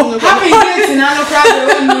happy days na no cry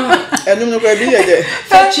no enum no kwa bi ye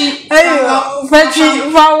fachi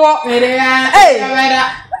fawo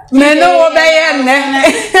me no wo be ye ne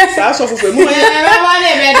sa so fufu mu wa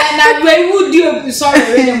na be na gbe wudio sorry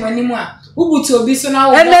we ne mani mu a ubuti obi so na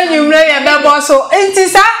wo and then you re be boss so enti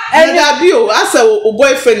sa and that be o asa o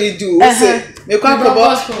boyfriend do o say me kwa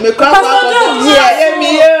yeah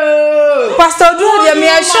me Pastor do dey me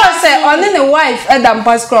sure say on the wife Adam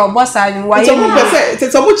Pascal boss and why you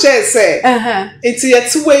it's a much say it's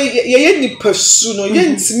yet way ye ni pasu no ye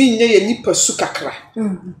ntimi nya ye ni pasu kakra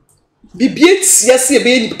bibie tia se be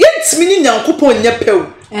ye ntimi ni nyankopon nya pew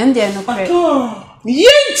and dey no pray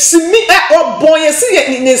yentimi obon yesi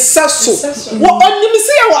ne saso wo onim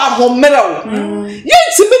se ye wa ahomera wo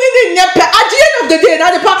yentimi ni nyepe at the end of the day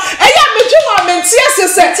na de pa eya meju wa menti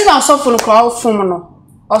asese ti na sofo no kwa fom no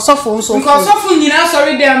osofo nso because sofo nyina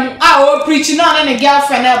sorry dem o preach na ne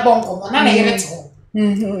girlfriend e bonko na na yebe to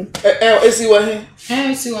esi wa he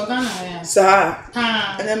esi wa kana ya sa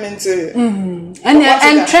ana menti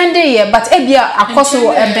and trendy here but e bia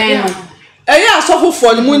akoso e ben no eya asofo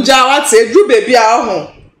fo ni munja wate edru baby a ho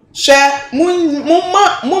she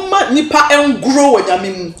mumma nipa engrow wanyame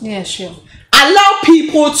mu yeah sure allow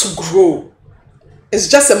people to grow. It's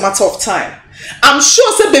just a matter of time. I'm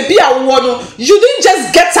sure say baby a wo no you didn't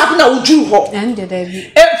just get up na udru ho and the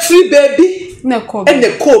baby free baby na ko and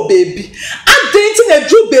the co baby adenti na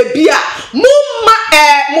dru baby a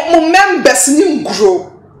mumma members ni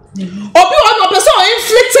grow obi one person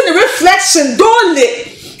inflicting the reflection dole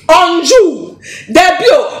on you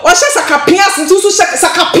debio o she sakapias ntu so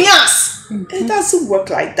sakapias it doesn't work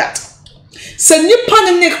like that se nipa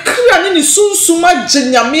ne kra ne sunsuma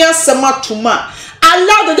ginyame asematuma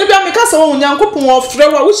allow the debia make us won nyankopon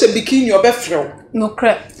ofrewa wo she bikini obefrew no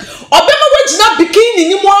crap obema wagina bikini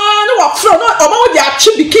ni mo na wafrew no oba wo di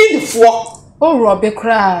atwe bikini fo o robe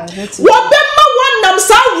kra wobema wonam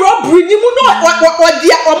sa robbery ni mu no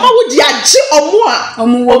wodi oma wo di age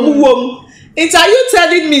omuwom. It's are you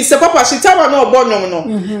telling me say papa she tell no obonom no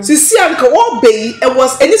sisi anka wo be it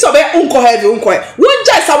was any so be unko heavy won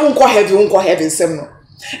jai sa unko heavy nsem no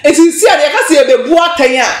it is see dey ka say be bu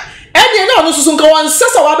atan a ene na no susu nka wan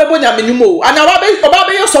sesa wa be bonya menimo ana wa be oba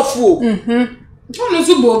be yosofu no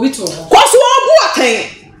so bo bi to kwaso wo bu atan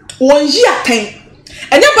won yi atan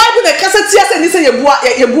ene bible na kasa tia se ni se ye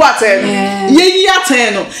bu atan ye yi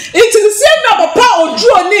atan no it is say na papa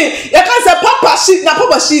oduo ni ye ka say papa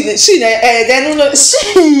she then no she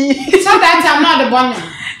so that I'm not the bonum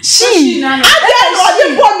she na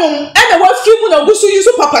the bonum and what film na go so use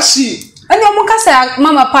papa she and you ka say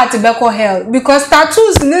mama party be call hell because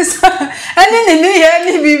tattoos this and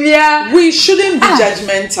ni bibia we shouldn't be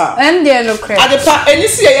judgmental and they no credit Adepa any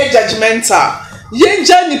see ye judgmental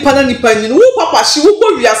yenja nipa ni wo papa she wo bo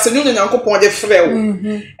wiase no nyankopon de frɛ wo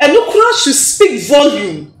and no kura should speak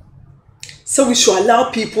volume so we should allow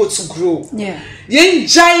people to grow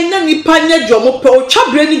yenja na nipa nya dwomo pe o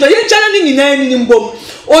twabre ni do yenja na ni nyina ni mbom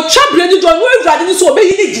o twabre ni do no awurade ni so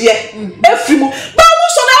obeyi ni de efrimo ba wo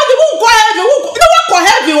so na de wo ko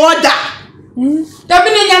heavy order da bi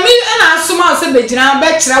ne nyame na asoma se be jina be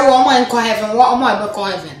kire wo mo enko heaven wo mo be ko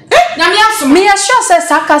heaven na me asom me sure say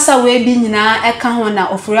sakasa we bi nyina e ka ho na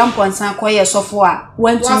ofori amponsan koye sofo a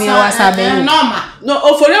wantumi e wasa be no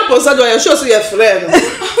ofori amponsan do ye sure say your friend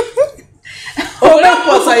ofori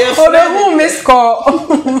amponsan your friend who miss call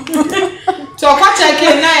so kwa check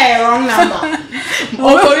na e wrong number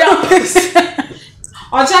ofori amponsan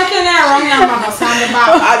o check na wrong number for sound ba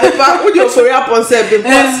Adepa wo di ofori amponsan be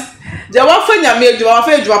pass je wa fa nyame adwuma wa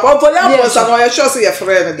fa adwuma pa ofori amponsan no ye sure say your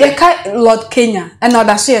friend ye ka Lord Kenya and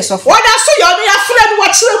other so ye sofo what that so your friend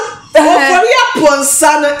watch ofori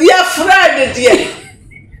amponsan your friend there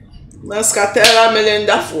Mascatera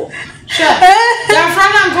melendafo. Sure. Ya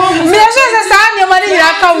friend go. Me say say sa anya mani ya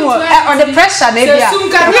ka wo on the pressure na bia.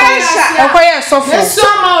 Pressure. Okoye sofo.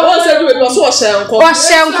 O say do it so shenkom. O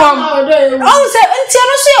shenkom. O say ntia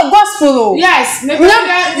no so gospel o. Yes, maybe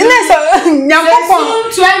nyakopon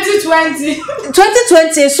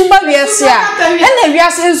 2020 sumba wiase a. Na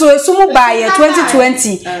wiase nso sumu ba ye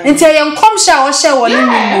 2020. Ntia ye nkom sha o she wo ni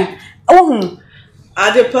mu. Ohun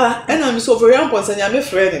Adepa, and I'm so very important. I'm a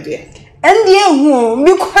friend there. And ye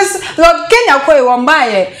because Lord Kenya koi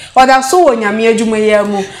wambaye or that so on your mere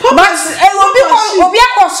jumayemu. But will be a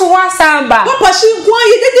course to Wasamba. Papa, she why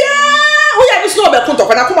you did we have no better contact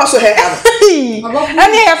when I come so here.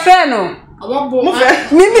 And your friend.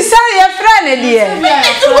 Mimi say your friend dear.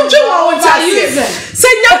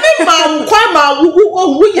 Say Yamima, Kwama,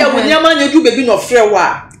 who ya when Yaman you baby no fair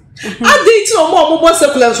wa. Ade no mo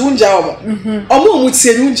seculars hunja omo mu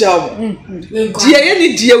tie hunja omo die ye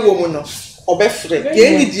ni die wo mu no obefre ye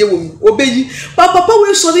ni die wo mu obeyi papa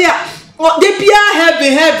we so there they be heavy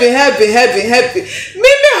me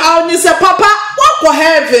how ni say papa what go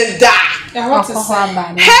heaven da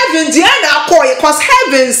heaven the end akọ cause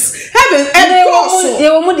heaven and also they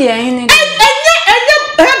wo mu de yin ni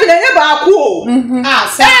heaven ba akọ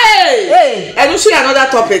hey and you see another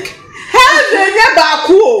topic heaven never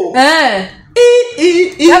cool.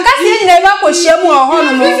 You can't see never go share more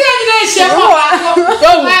on one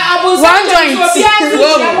joint.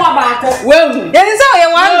 Well, there is only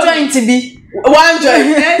one joint to be. One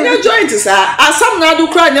joint. And no joint is as some now do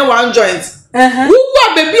cry near one joint. Who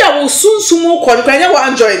got baby I will soon sumo call near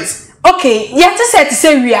one joint. Okay, you have to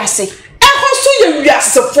say we are sick. We are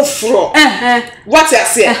so full. What I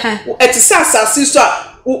say? It is a sister.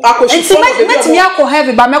 And so let me go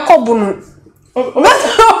heavy by my cobunu. And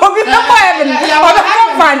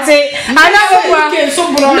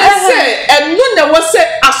no was say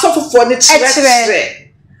a suffer for the church.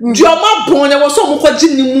 Drama born and was so much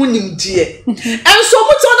in the moon, dear. And so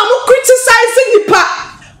much on criticizing the part.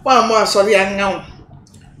 One more sorry, I know.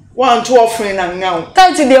 1 2 offering and now.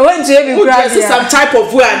 Can't they went to every some type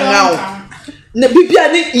of way now. Na bibia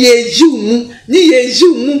ni ye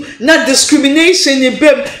na discrimination ni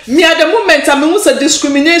bem me at the moment I mean say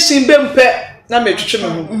discrimination bem pe na me twetwe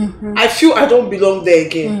me I feel I don't belong there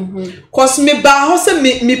again cause me ba ho say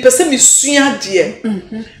me pese me sua de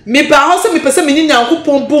me ba ho say me pese me ni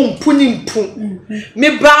nyankopon bom puni mpu me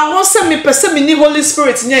ba ho say me pese me ni Holy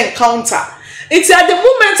Spirit nya encounter it's at the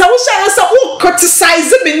moment I wish I say oh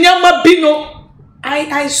criticize me nyama bino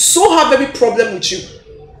I so have a big problem with you.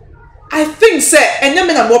 I think say and you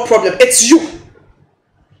mean more problem it's you.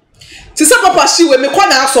 To say papa she we me kwa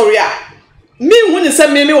na sorry a. Me hu ni say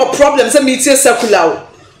me what problem say me tie secular.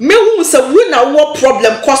 Me hu say we na what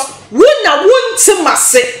problem cause we na won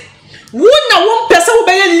mase. We na one person who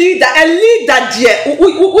be a leader there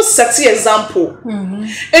who set example.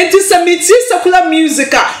 And to say me tie secular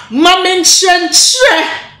music ma mention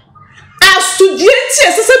as to the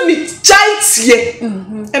say me chaitie.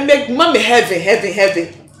 And make mommy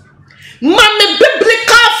heavy. Mommy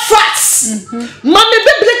biblical facts, mommy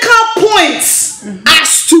biblical points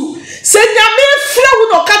as to say nyame fra wo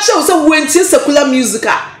no catch us say when tie secular music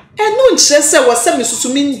and no nche say was say me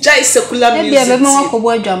susu me jai secular music.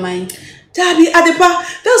 Dabi Adepa,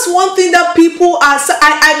 that's one thing that people are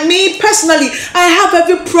I me personally I have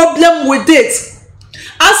every problem with it.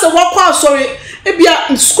 As a work sorry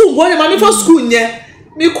ebia school go na me for school nye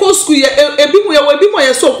me ko school ye ebi mo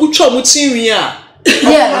ye so ku twa mo tinwi a I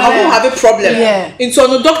won't have a problem. Into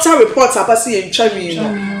no doctor reports I pass in China.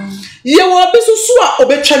 You will be so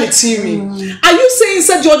obey Are you saying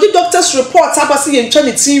said your doctor's reports I pass in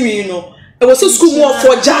China? You know, it was a school more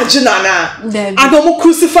for judging Nana. I don't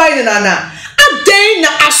crucify Nana. A day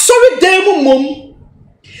na sorry day mum.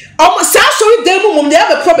 Almost sorry day mum. They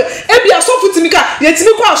have a problem. Ebi a so for Timika. Yet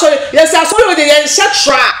Timika sorry. Yes, I sorry with the yen shut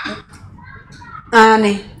trap.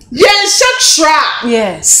 Annie. Yen shut trap.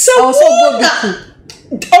 Yes. So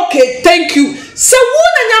okay, thank you. So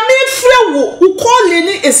when nyame frɛ wo call in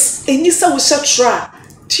is any say we shall try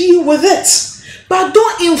deal with it. but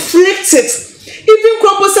don't inflict it. Even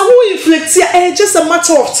crop say who inflicts it, just a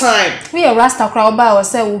matter of time. We are rasta crowd by or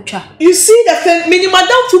say ucha. You see the thing, minimum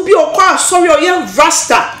down to be or sorry or yeah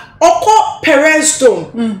rasta or call Perez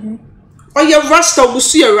stone. Or your rasta will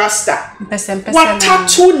see a rasta. What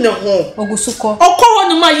tattoo no home? Ogusuko. Or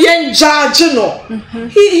call on my young judge,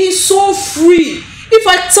 He's so free. If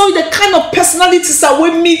I tell you the kind of personalities that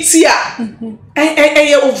we meet here,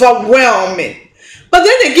 and overwhelming. But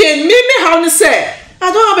then again, maybe how to say, I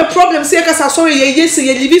don't have a problem. Say, because I saw you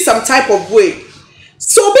living some type of way.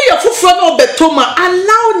 So be your front of betoma.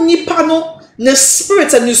 Allow nipano, the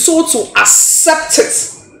spirit and the soul to accept it.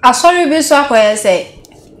 I saw you be so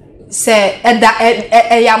say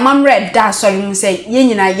ya mam red da sorry say ye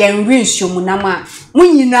nyina ye nwinsio mu na ma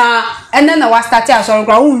munyina ene na wa start asori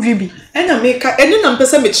gwa unwi bi ena meka ene na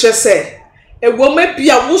mpese me kire say ewo ma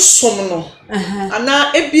bia wo som no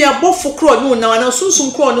ana e bia bofo kro no na ana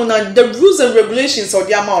sunsun kro no na the rules and regulations of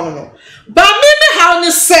the amount no ba me how ni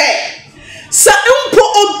say sa mpo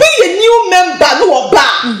obi a new member no oba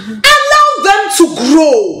allow them to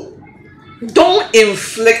grow, don't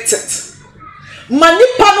inflict it.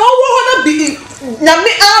 Manipa no wanna be na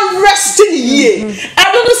me arresting ye. I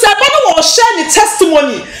don't know say no will share the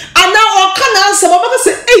testimony and now or can answer mama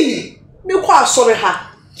say eh me kwa sorry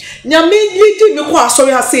ha. Nya me lady me kwa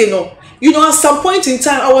sorry ha say no. You know at some point in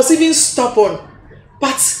time I was even stubborn.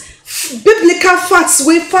 But biblical facts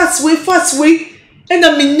way and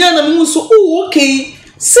I mean na me so oh okay.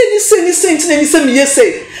 Say me say me yes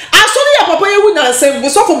say. I saw your papa you wouldn't say we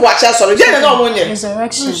saw for watch sorry. Yeah no money.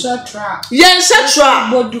 Resurrection. Yes, shatra.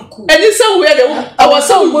 Boduku. And this where the I was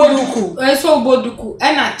so boduku. I saw boduku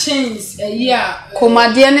and I changed a year.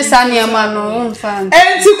 Komade ne sania ma no fan.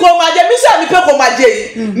 Enti komade mi say me pe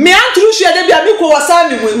komade. Me antru share dey bia me ko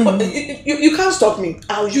wasani you can't stop me.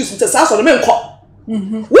 I'll use it as so me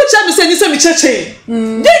nko. Which time me say me cheche.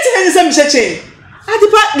 Date say me cheche.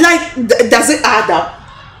 Adepa like does it add up?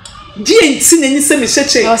 DNC nani se me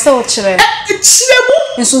cheche. O se o kire. Kire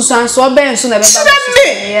mu. Nsunsan so be nsu na be ba.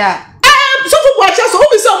 Yeah. So for watch so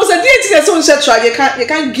we say DNC so on try you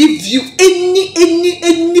can't give you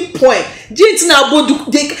any point. DNC na bodu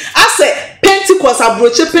they I say Pentecost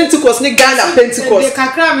abroche Pentecost ni Ghana Pentecost. The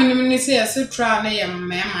kakra me say so try na ye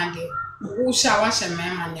mema de. Wo sha wa she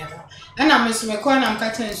mema ne ba. And I'm Miss McCoy, I'm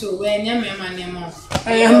catching so when you're my name.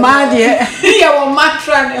 I am mad yet. You are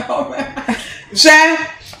matron.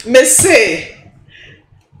 Me say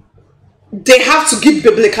they have to give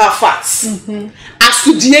biblical facts. As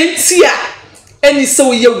to the entire any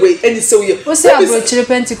so your way, any so your. What's the Abroche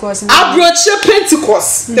Pentecost? Abroche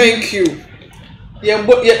Pentecost. Thank you.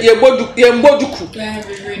 Yemboduku.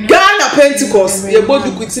 Ghana Pentecost.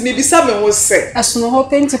 Yemboduku. It's maybe someone was say. As no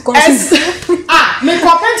Pentecost. Me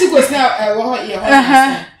call Pentecost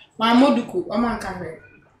now. My moduku. I'm carry.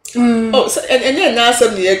 Oh, so and then now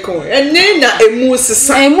some near coin. And then na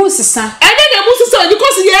emusisa. Emusisa. And then emusisa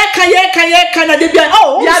because can they be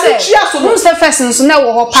oh yeah so who's the first so na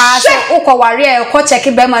wo pass o ko ware ko check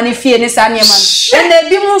be ma ne fie ne sa ne ma and they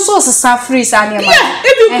be mo so sa free sa ne ma yeah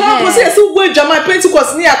if you come say so go Jama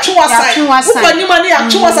Pentecost ni atwa side who can you man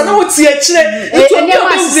atwa side na wo tie kire it will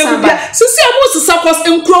be so see emusisa cause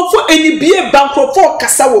enkrofo eni bie bankrofo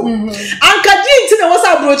kasa wo anka di nti na wo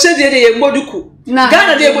sa broche de ye moduku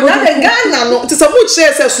Ghana de Ghana no it's a much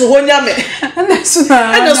says so honyame and so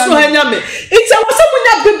honyame it's a some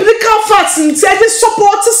biblical facts and say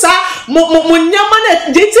support sa mo nyama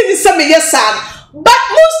na dating is some yes but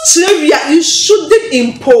most children you shouldn't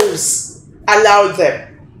impose, allow them.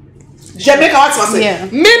 Jamaica what must say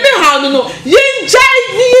maybe how no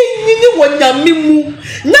yenjai ni wonyame mu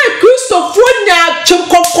na Christopher nya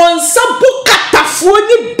chonkonsa bukatafo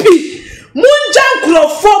ni bi munja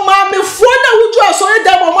nkrofo ma me fo na wuju asore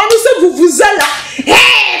da mo manu se vuvuzela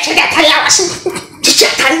chekataya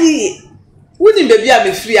chekataya woni bebi a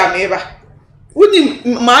me free ameba woni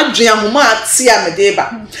ma adwen ahoma ate a me de ba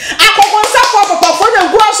akokonsa fo papa fo na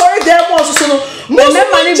gu asore da mo so no mo me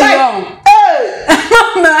mani bi on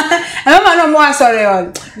mama no more sorry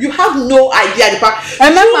on you have no idea you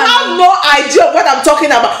have no idea of what I'm talking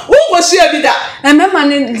about who was share me that mama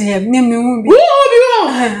ne me hu bi who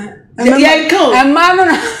Yanko. Mano.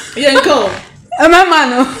 Yanko. Mama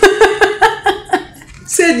no.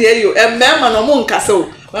 Say near you, a man no mon castle.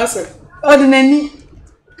 What's it? Ordinary.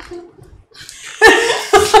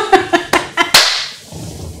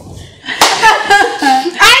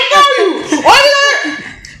 I know you.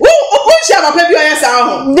 Who shall I pay you as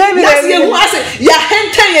our David, that's you. I say, ya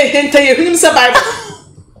hente, him survive.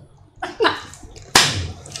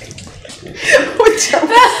 What you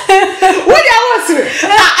want to?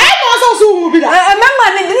 I was also bi da mama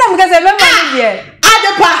ni na mka say mama ni de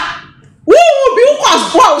Adepa wo bi wo kwa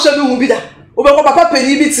wo so bi wo bi da wo be ko papa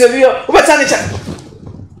pani bi tire bi wo be tane cha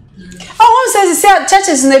oh say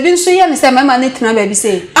churches na bi nso ye me say mama ni tena ba bi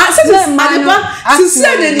say Adepa sisi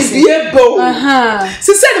na ni bie bo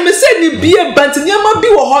sisi na me say ni bie ba nti nyama bi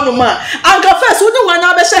wo ho no ma anka first wo ni wan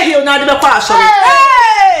na be hye hill na de be kwa asori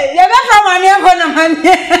ye be fa mani e ho no mani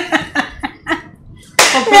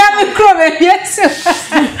me crow me yes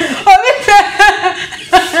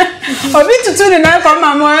obi tutu ni na ko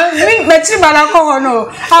mama me chi bala ko ho no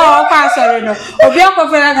ah o kwa sorry no obi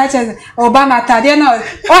akofo na ka che Obama tade no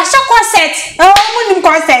o sha corset o mu nim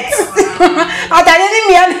corset atade ni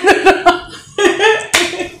mi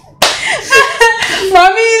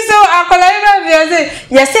Mommy so akola ina bi say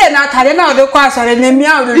yes na atade na o de kwa sorry na mi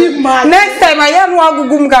a next time I am no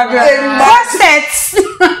agugum gaga corset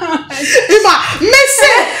Ima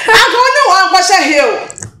mese agone wa kwasha hill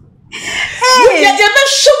hey ye be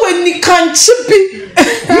show ni kanchi bi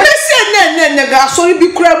mese ne ga so bi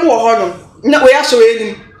kura mu ho no na we aso we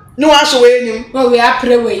enim no wa aso we enim oh we are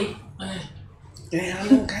pray we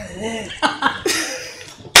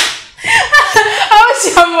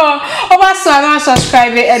Oba so na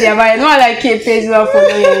subscribe e dia ba no like page wa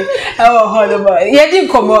follow ye e ho ye di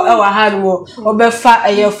komo e wa ha no obefa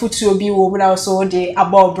eye futu obi wo mu na so de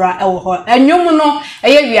abobra e wo ho enwom no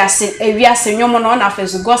eye wiase nwom no na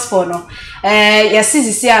fesu gospel no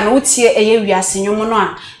yesisi a no utie eye wiase nwom no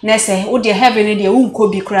a na se wo de heaven de unko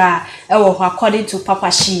bi kra e wo ho according to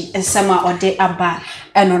Papa Shee ensema ode aba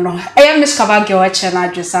eno no eye miskaba ge o che na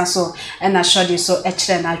adwesa so na shodi so e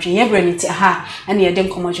kire na adwen ye breniti ha ene ye de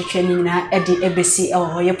nkomo twetwe ni na e de ebesi e wo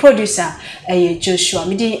ho ye producer eye Joshua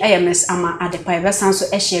midi eye Miss Ama Adepa e be san so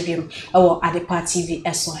e hye biem e wo Adepa TV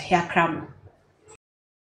eso ya kram